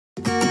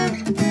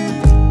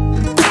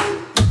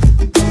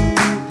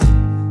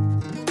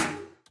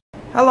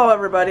Hello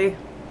everybody.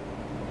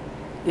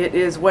 It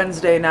is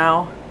Wednesday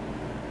now,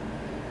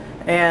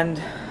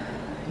 and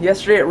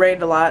yesterday it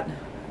rained a lot,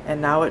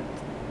 and now it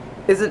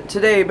isn't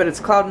today, but it's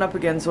clouding up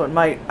again, so it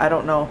might. I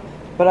don't know.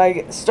 But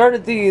I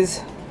started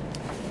these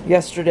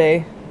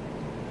yesterday.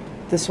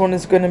 This one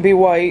is going to be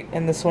white,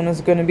 and this one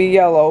is going to be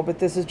yellow, but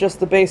this is just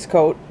the base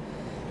coat.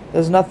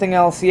 There's nothing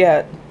else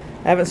yet.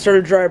 I haven't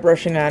started dry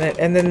brushing on it.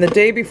 And then the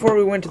day before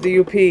we went to the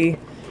UP,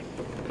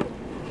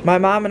 my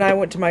mom and I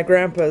went to my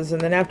grandpa's, and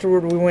then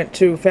afterward we went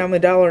to Family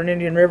Dollar in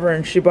Indian River,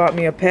 and she bought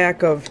me a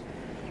pack of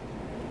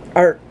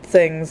art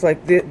things.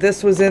 Like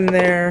this was in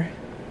there,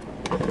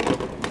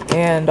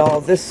 and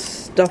all this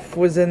stuff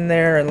was in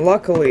there, and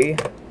luckily,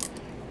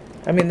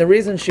 I mean, the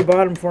reason she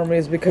bought them for me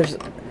is because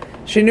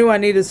she knew I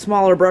needed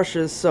smaller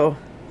brushes, so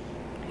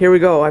here we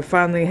go. I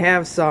finally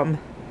have some.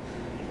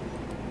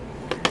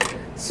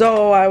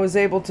 So I was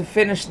able to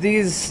finish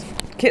these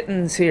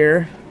kittens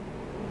here.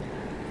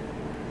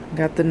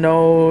 Got the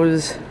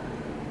nose,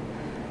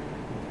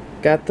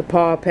 got the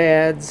paw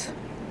pads,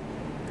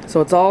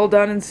 so it's all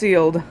done and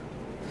sealed.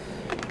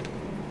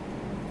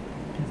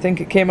 I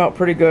think it came out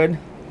pretty good.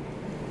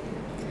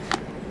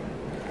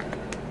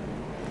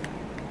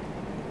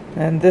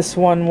 And this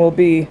one will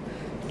be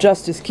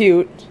just as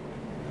cute,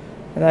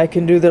 and I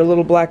can do their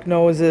little black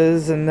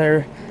noses and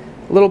their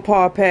little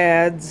paw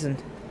pads,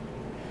 and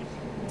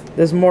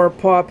there's more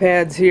paw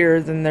pads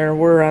here than there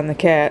were on the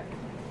cat.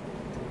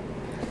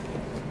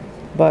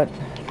 But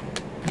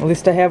at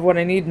least I have what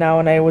I need now,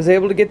 and I was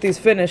able to get these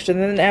finished.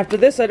 And then after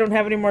this, I don't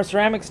have any more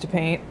ceramics to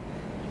paint.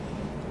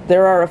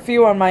 There are a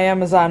few on my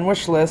Amazon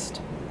wish list,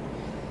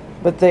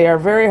 but they are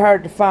very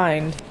hard to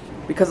find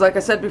because, like I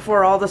said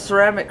before, all the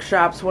ceramic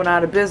shops went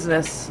out of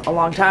business a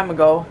long time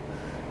ago.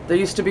 There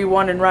used to be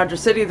one in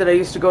Rogers City that I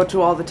used to go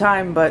to all the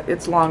time, but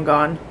it's long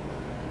gone.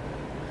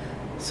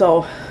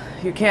 So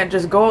you can't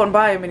just go and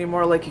buy them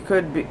anymore like you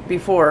could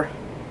before.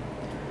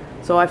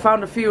 So I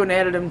found a few and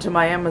added them to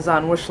my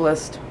Amazon wish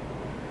list.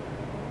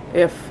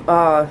 If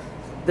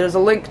there's a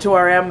link to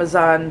our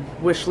Amazon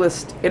wish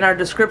list in our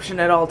description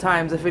at all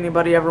times if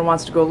anybody ever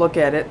wants to go look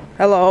at it.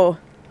 Hello.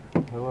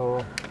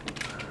 Hello.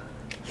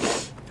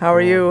 How are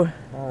you?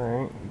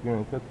 Alright, you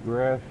gonna cut the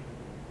grass?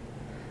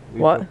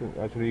 What?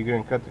 I said, are you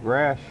gonna cut the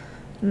grass?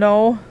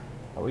 No.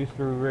 At least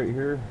through right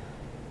here?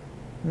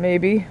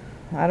 Maybe.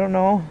 I don't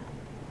know.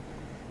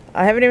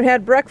 I haven't even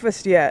had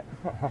breakfast yet.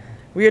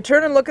 Will you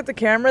turn and look at the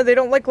camera? They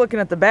don't like looking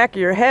at the back of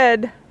your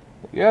head.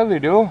 Yeah, they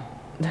do.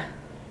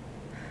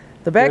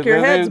 The back of your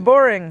head's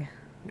boring.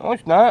 No,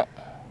 it's not.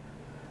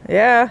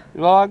 Yeah.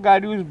 All I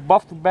gotta do is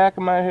buff the back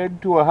of my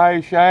head to a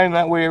high shine.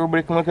 That way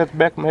everybody can look at the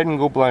back of my head and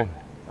go blind.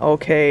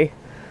 Okay.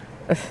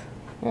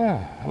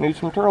 Yeah, I need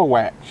some turtle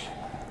wax.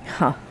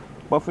 Huh.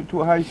 Buff it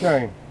to a high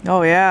shine.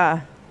 Oh,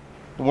 yeah.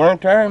 The winter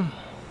time,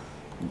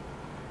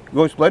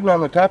 go sledding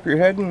on the top of your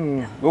head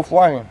and go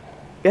flying.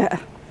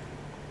 Yeah.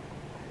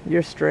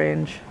 You're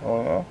strange.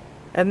 Oh, yeah?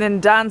 And then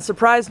Don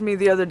surprised me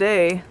the other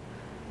day.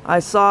 I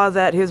saw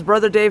that his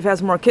brother Dave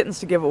has more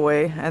kittens to give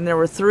away, and there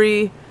were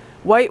 3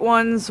 white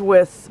ones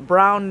with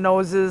brown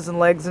noses and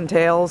legs and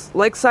tails,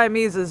 like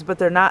Siameses, but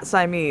they're not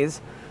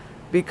Siamese,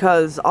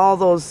 because all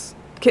those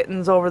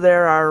kittens over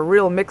there are a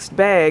real mixed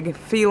bag,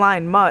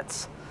 feline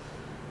mutts.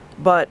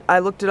 But I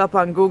looked it up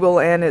on Google,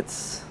 and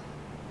it's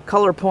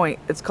color point.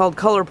 It's called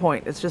color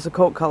point. It's just a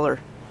coat color.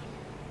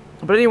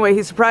 But anyway,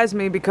 he surprised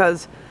me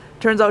because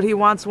turns out he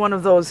wants one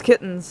of those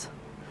kittens.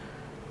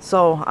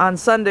 So on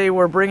Sunday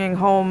we're bringing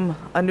home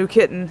a new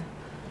kitten,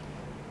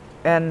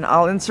 and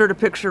I'll insert a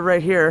picture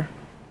right here.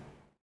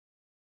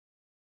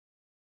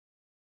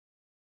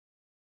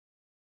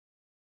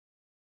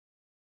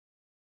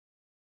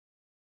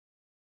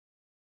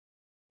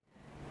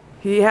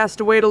 He has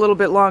to wait a little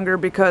bit longer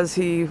because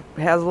he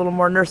has a little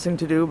more nursing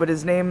to do, but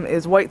his name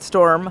is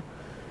Whitestorm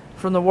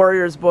from the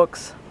Warriors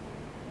books.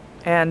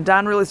 And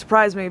Don really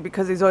surprised me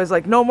because he's always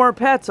like, no more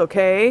pets,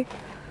 okay?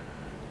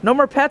 No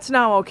more pets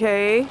now,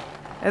 okay?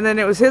 And then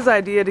it was his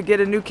idea to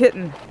get a new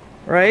kitten,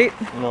 right?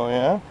 Oh,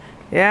 yeah?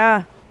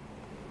 Yeah.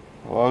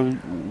 Well, I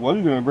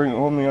was going to bring it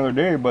home the other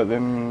day, but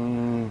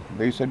then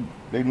they said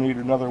they need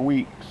another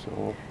week,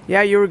 so...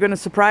 Yeah, you were going to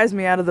surprise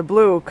me out of the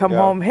blue. Come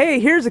home, hey,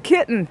 here's a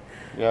kitten.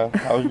 Yeah,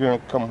 I was going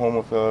to come home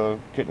with a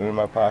kitten in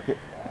my pocket.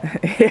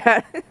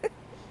 Yeah.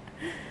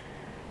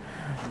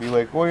 Be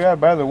like, oh yeah,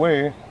 by the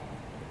way,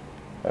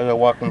 as I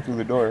walk them through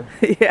the door.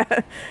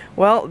 Yeah.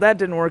 Well, that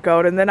didn't work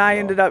out, and then I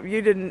ended up,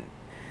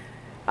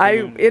 I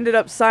ended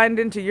up signed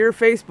into your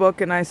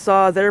Facebook, and I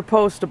saw their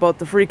post about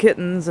the free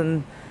kittens,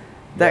 and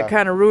that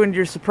kind of ruined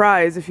your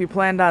surprise if you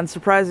planned on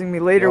surprising me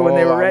later when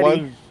they were ready.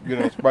 I was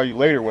going to surprise you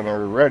later when they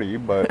were ready,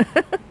 but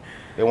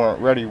they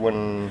weren't ready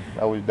when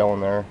I was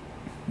down there.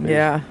 They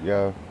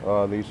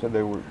said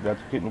that the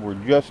kittens were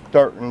just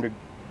starting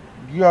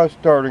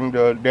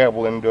to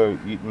dabble into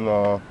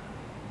eating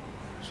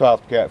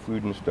soft cat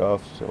food and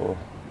stuff, so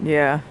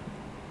yeah,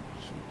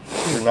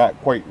 they're not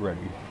quite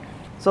ready.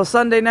 So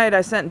Sunday night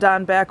I sent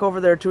Don back over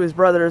there to his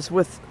brother's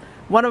with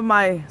one of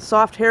my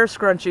soft hair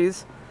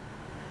scrunchies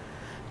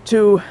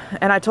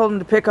and I told him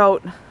to pick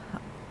out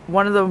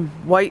one of the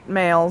white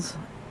males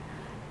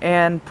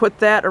and put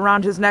that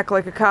around his neck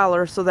like a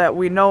collar so that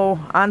we know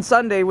on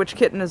Sunday which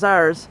kitten is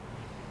ours.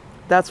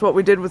 That's what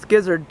we did with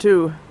Gizzard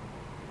too.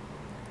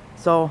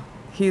 So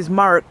he's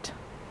marked,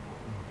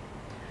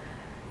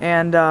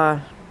 and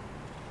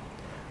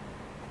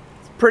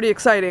it's pretty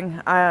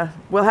exciting.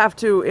 We'll have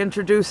to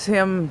introduce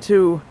him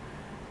to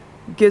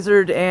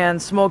Gizzard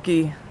and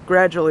Smokey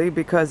gradually,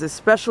 because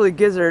especially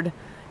Gizzard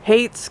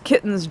hates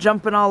kittens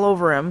jumping all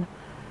over him,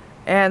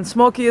 and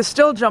Smokey is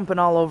still jumping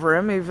all over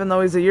him even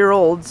though he's a year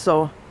old,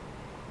 so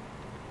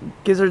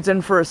Gizzard's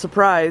in for a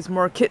surprise.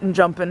 More kitten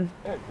jumping.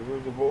 Yeah,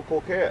 Gizzard's a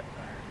vocal cat.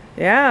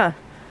 Yeah.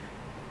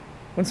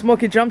 When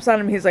Smokey jumps on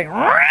him, he's like,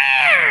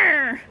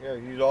 "Rawr!" Yeah,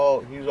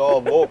 he's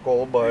all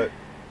vocal, but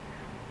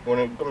when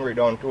it comes right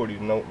down to it,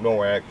 he's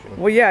no action.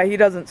 Well, yeah, he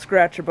doesn't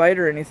scratch or bite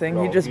or anything.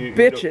 No, he just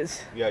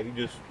bitches. Yeah, he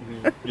just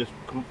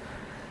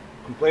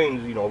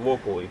complains, you know,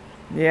 vocally.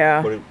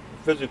 Yeah. But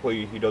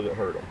physically, he doesn't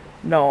hurt him.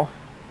 No.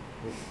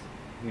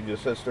 He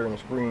just sits there and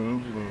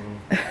screams and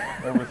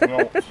everything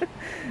else.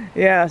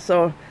 Yeah,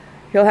 so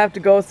he'll have to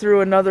go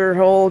through another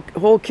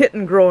whole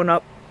kitten growing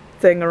up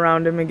thing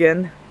around him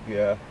again.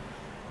 Yeah.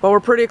 But we're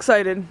pretty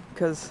excited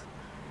because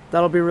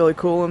that'll be really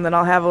cool, and then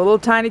I'll have a little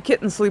tiny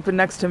kitten sleeping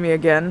next to me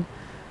again.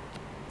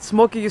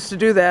 Smokey used to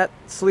do that,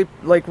 sleep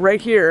like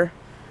right here,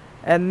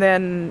 and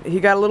then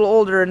he got a little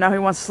older and now he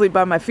wants to sleep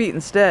by my feet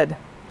instead.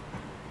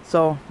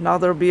 So now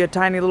there'll be a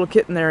tiny little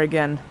kitten there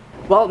again.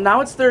 Well,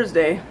 now it's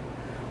Thursday.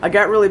 I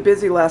got really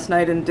busy last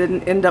night and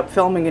didn't end up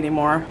filming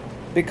anymore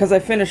because I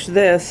finished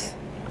this.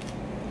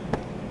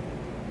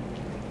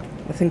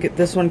 I think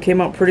this one came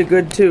out pretty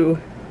good too.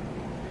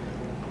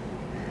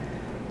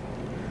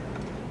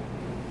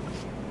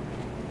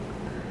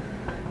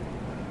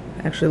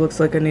 Actually looks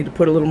like I need to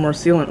put a little more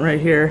sealant right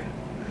here.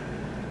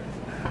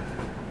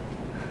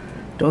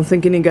 Don't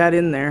think any got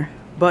in there.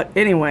 But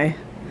anyway,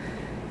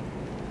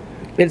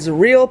 it's a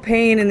real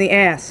pain in the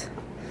ass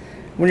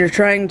when you're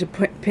trying to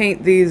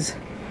paint these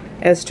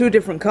as two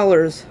different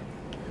colors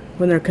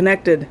when they're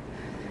connected,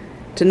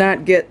 to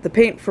not get the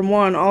paint from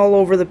one all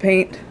over the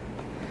paint.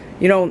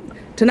 You know,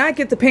 to not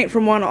get the paint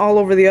from one all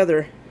over the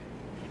other.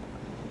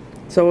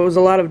 So it was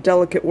a lot of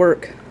delicate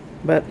work,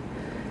 but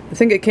I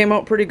think it came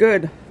out pretty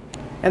good.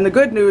 And the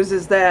good news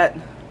is that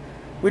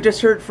we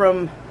just heard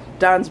from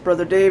Don's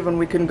brother Dave, and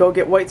we can go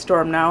get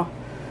Whitestorm now.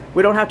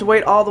 We don't have to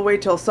wait all the way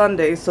till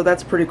Sunday, so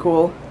that's pretty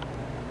cool.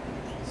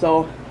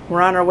 So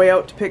we're on our way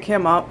out to pick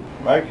him up.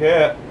 My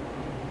cat.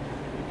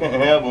 You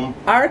can't have him.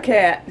 Our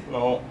cat.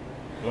 No.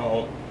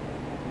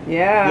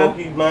 Yeah.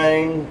 Smokey's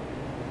mine.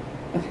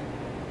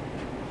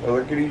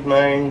 Other kitty's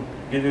mine.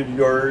 Gizzard's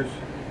yours.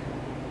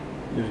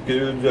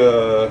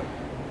 Gizzard's,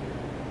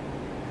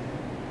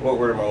 what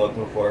word am I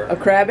looking for? A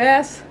crab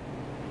ass?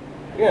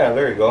 Yeah,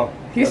 there you go.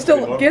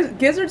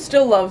 Gizzard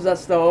still loves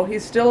us though.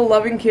 He's still a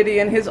loving kitty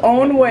in his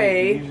own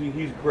way.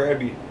 He's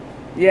crabby.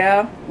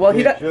 Yeah. Well,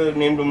 he should have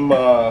named him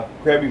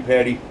Krabby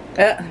Patty.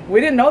 We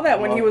didn't know that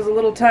when he was a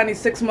little tiny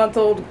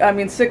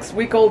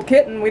 6-week-old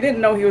kitten. We didn't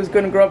know he was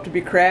going to grow up to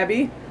be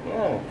crabby.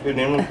 Yeah, should have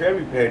named him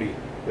Krabby Patty.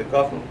 They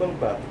call him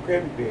SpongeBob,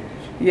 Krabby Patties.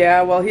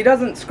 Yeah, well, he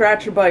doesn't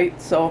scratch or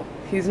bite, so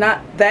he's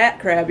not that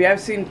crabby.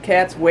 I've seen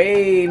cats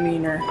way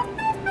meaner.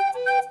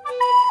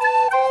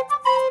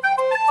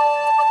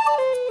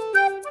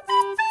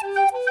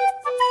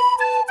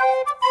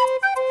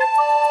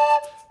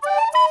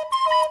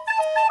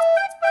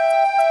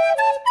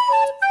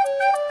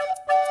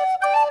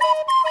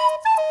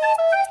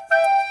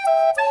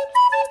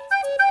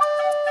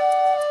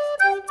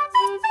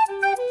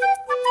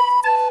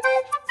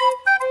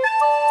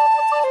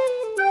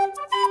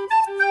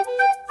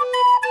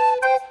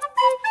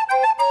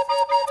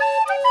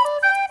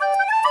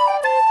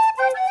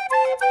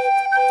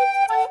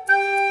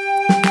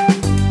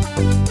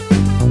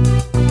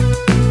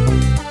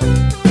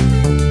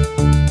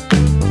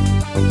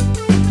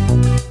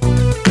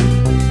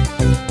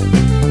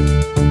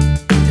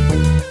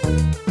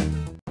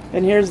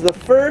 And here's the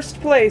first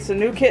place a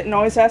new kitten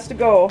always has to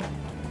go,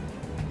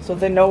 so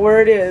they know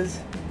where it is.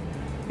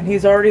 And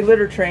he's already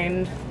litter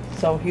trained,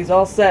 so he's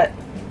all set.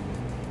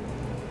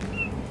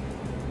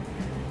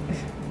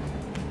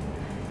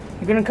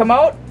 You gonna come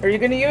out, or are you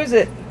gonna use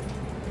it?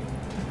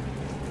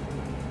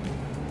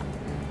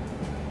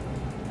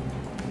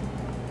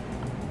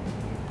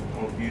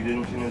 Hope you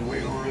didn't send his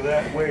way over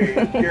that way,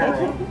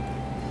 Karen.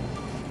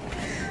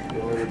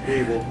 Over the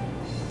table.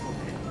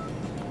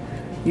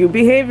 You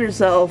behave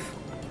yourself.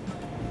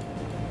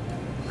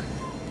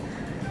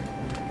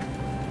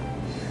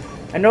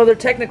 I know they're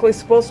technically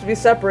supposed to be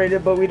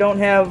separated, but we don't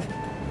have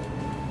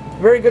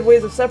very good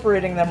ways of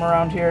separating them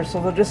around here,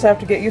 so they'll just have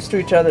to get used to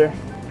each other.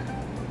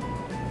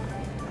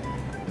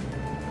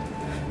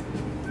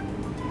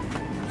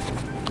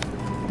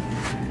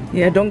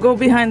 Yeah, don't go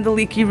behind the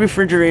leaky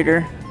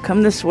refrigerator.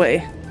 Come this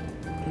way.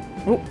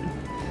 Oop,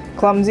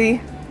 clumsy.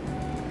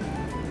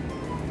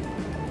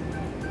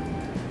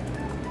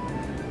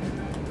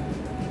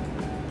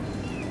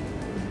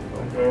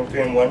 Okay,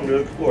 again, wanting to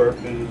explore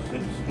because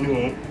it's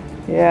new.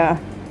 Yeah.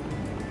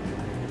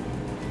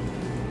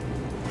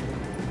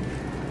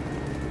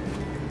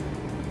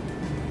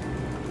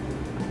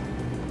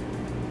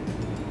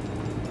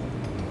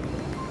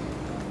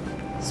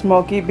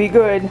 Smokey, be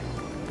good.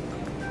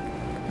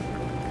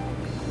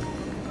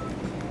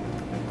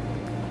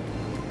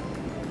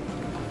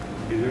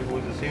 It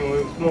was the same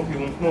way with Smokey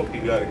when Smokey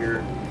got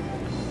here.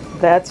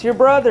 That's your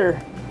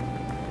brother.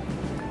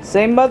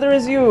 Same mother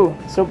as you,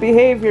 so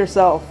behave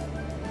yourself.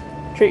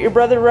 Treat your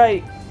brother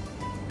right.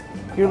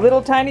 Your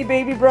little tiny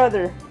baby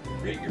brother.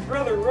 Treat your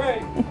brother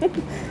right.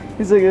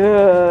 He's like,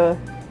 Yeah.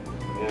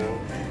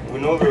 We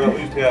know they're at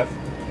least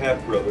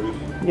half brothers.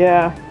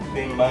 Yeah.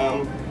 Same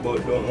mom,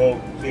 but don't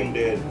know same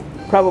dad.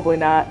 Probably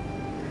not.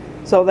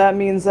 So that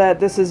means that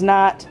this is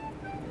not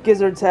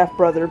Gizzard's half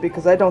brother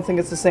because I don't think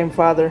it's the same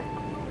father.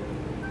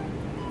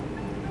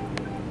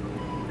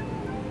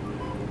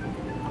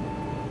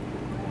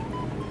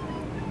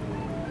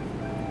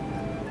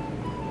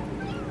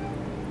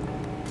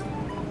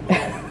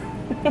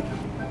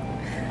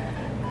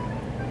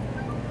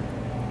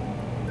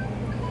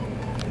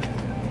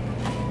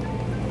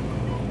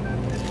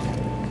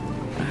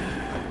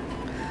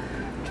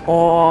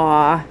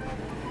 Aww.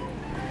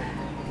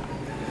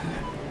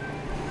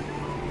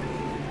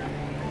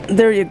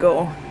 There you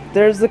go.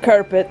 There's the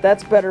carpet.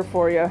 That's better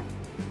for you.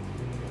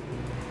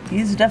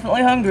 He's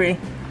definitely hungry.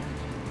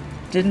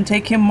 Didn't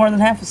take him more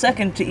than half a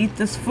second to eat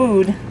this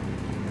food.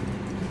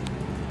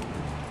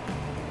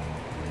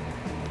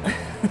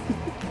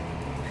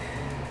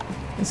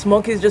 And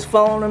Smokey's just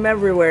following him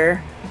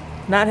everywhere.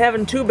 Not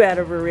having too bad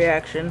of a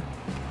reaction.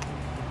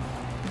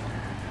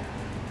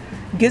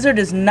 Gizzard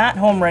is not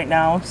home right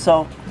now,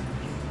 so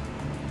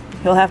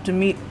he'll have to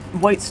meet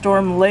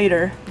Whitestorm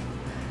later,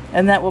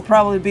 and that will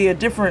probably be a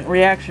different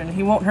reaction.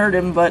 He won't hurt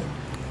him, but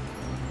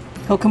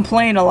he'll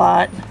complain a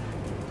lot.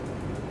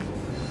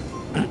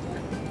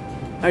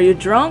 Are you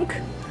drunk?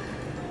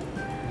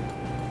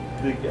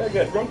 Yeah, I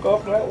got drunk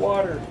off that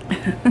water.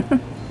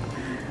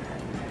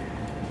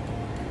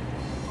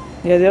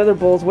 Yeah, the other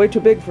bowl's way too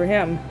big for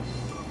him.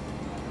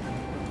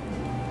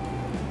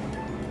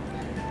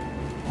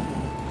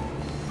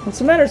 What's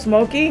the matter,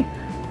 Smokey?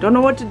 Don't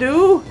know what to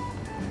do?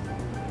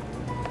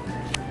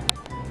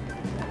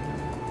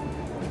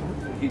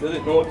 He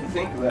doesn't know what to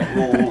think of that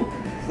little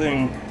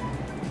thing.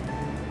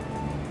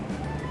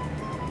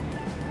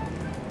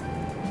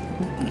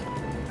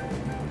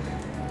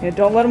 Yeah,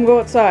 don't let him go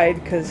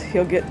outside because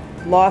he'll get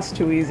lost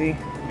too easy.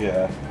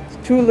 Yeah.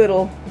 It's too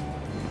little.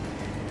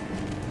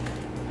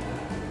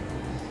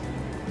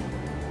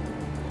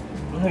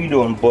 How you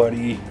doing,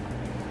 buddy?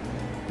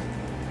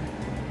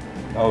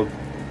 I'll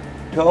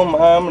tell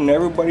Mom and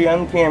everybody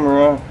on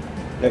camera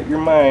that you're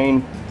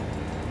mine.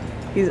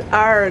 He's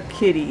our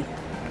kitty.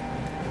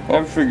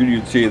 I figured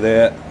you'd say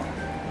that.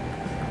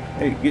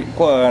 Hey, get your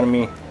claw out of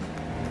me.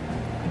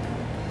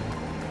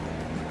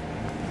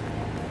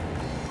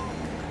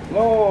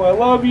 No, I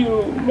love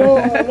you. No,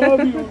 I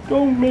love you.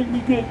 Don't make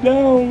me get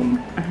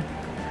down.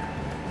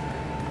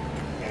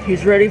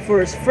 He's ready for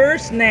his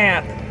first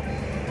nap.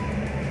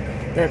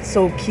 That's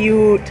so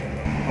cute.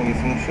 Oh, you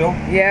think so?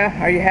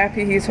 Yeah, are you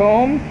happy he's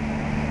home?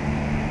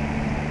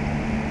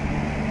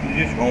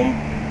 He's just home.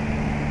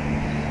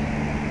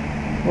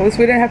 Well, at least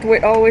we didn't have to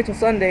wait all the way till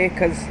Sunday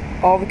because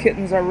all the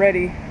kittens are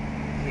ready.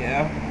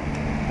 Yeah.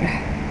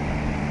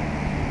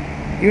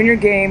 You and your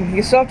game.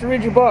 You still have to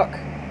read your book.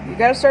 You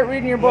gotta start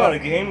reading your book. Not a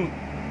game.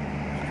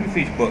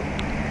 Two-face book.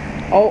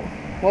 Oh,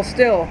 well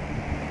still.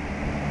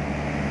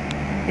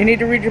 You need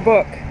to read your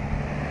book.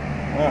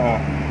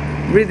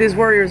 Read these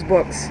Warriors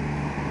books.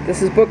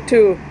 This is book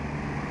 2.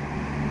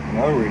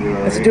 I'll read it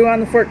alright. It's due on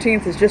the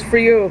 14th. It's just for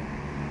you.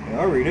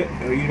 I'll read it.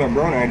 I'll use my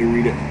brown eye to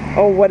read it.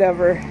 Oh,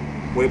 whatever.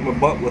 Wipe my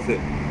butt with it.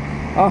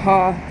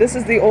 Uh-huh. This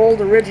is the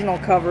old original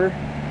cover.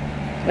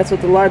 That's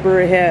what the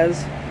library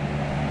has.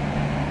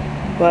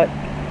 But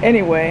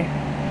anyway.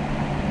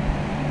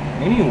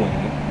 Anyway.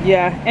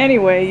 Yeah,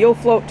 anyway, you'll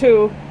float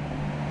too.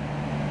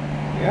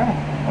 Yeah.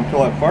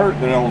 Until I fart,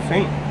 then I'll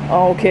sink.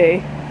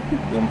 Okay.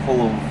 I'm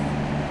full of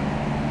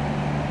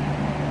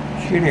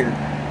shit here.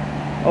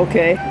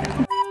 Okay.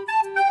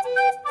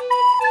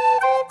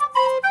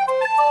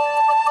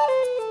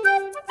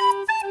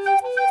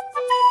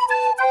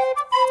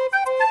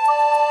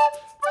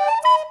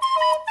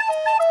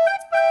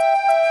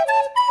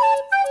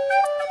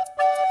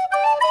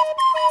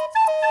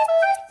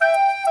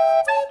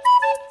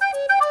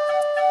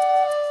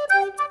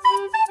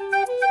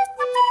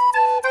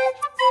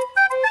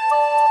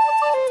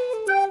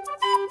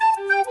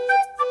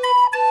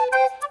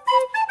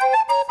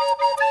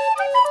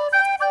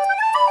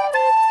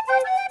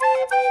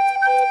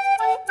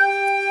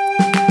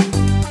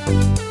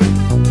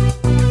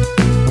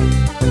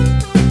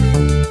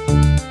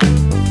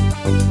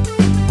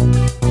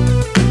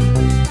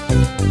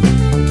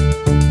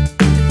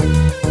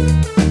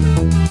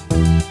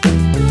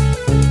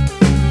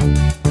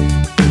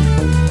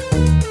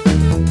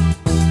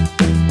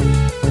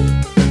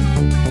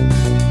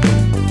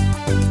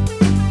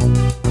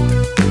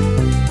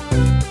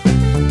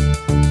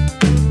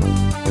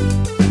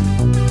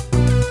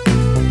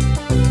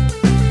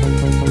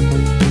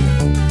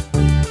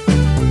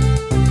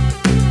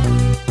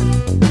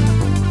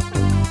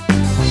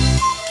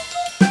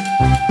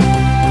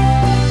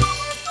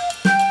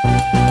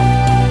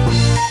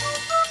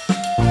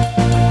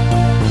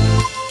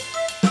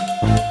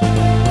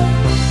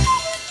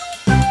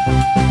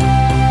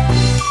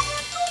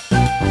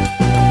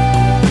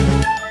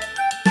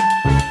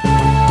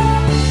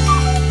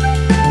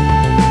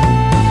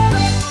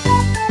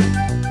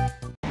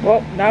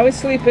 Well, now he's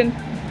sleeping.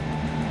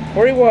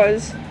 Or he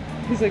was.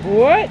 He's like,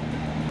 what?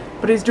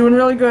 But he's doing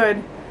really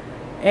good.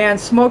 And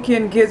Smokey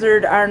and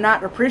Gizzard are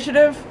not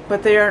appreciative,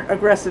 but they aren't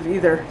aggressive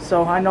either.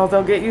 So I know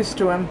they'll get used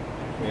to him.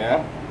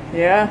 Yeah?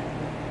 Yeah.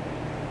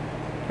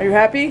 Are you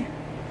happy?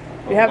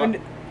 You have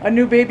a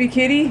new baby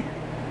kitty?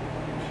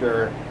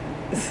 Sure.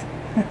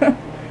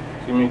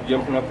 See me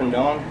jumping up and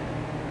down?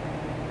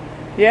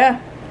 Yeah.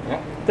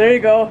 Yeah. There you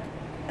go.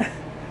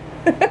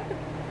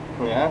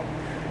 Yeah?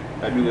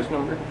 I do this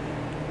number?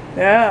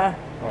 Yeah.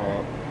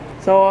 Alright.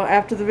 So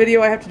after the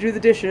video I have to do the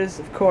dishes,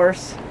 of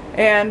course.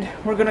 And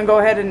we're going to go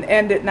ahead and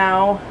end it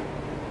now.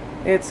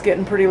 It's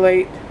getting pretty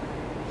late.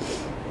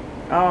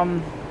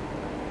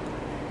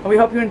 We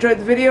hope you enjoyed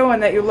the video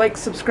and that you like,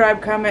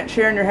 subscribe, comment,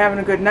 share, and you're having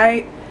a good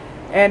night.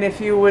 And if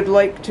you would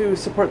like to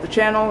support the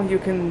channel, you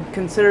can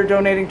consider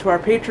donating to our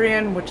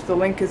Patreon, which the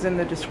link is in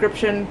the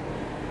description.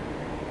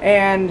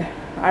 And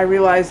I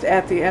realized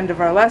at the end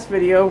of our last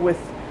video with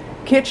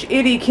Kitch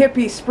Itty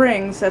Kippy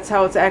Springs, that's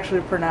how it's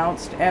actually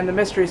pronounced, and the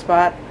mystery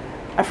spot,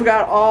 I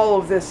forgot all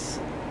of this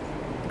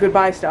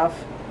goodbye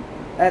stuff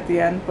at the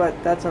end, but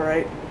that's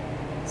alright.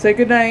 Say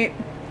good night.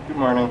 Good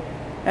morning.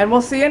 And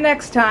we'll see you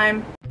next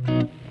time.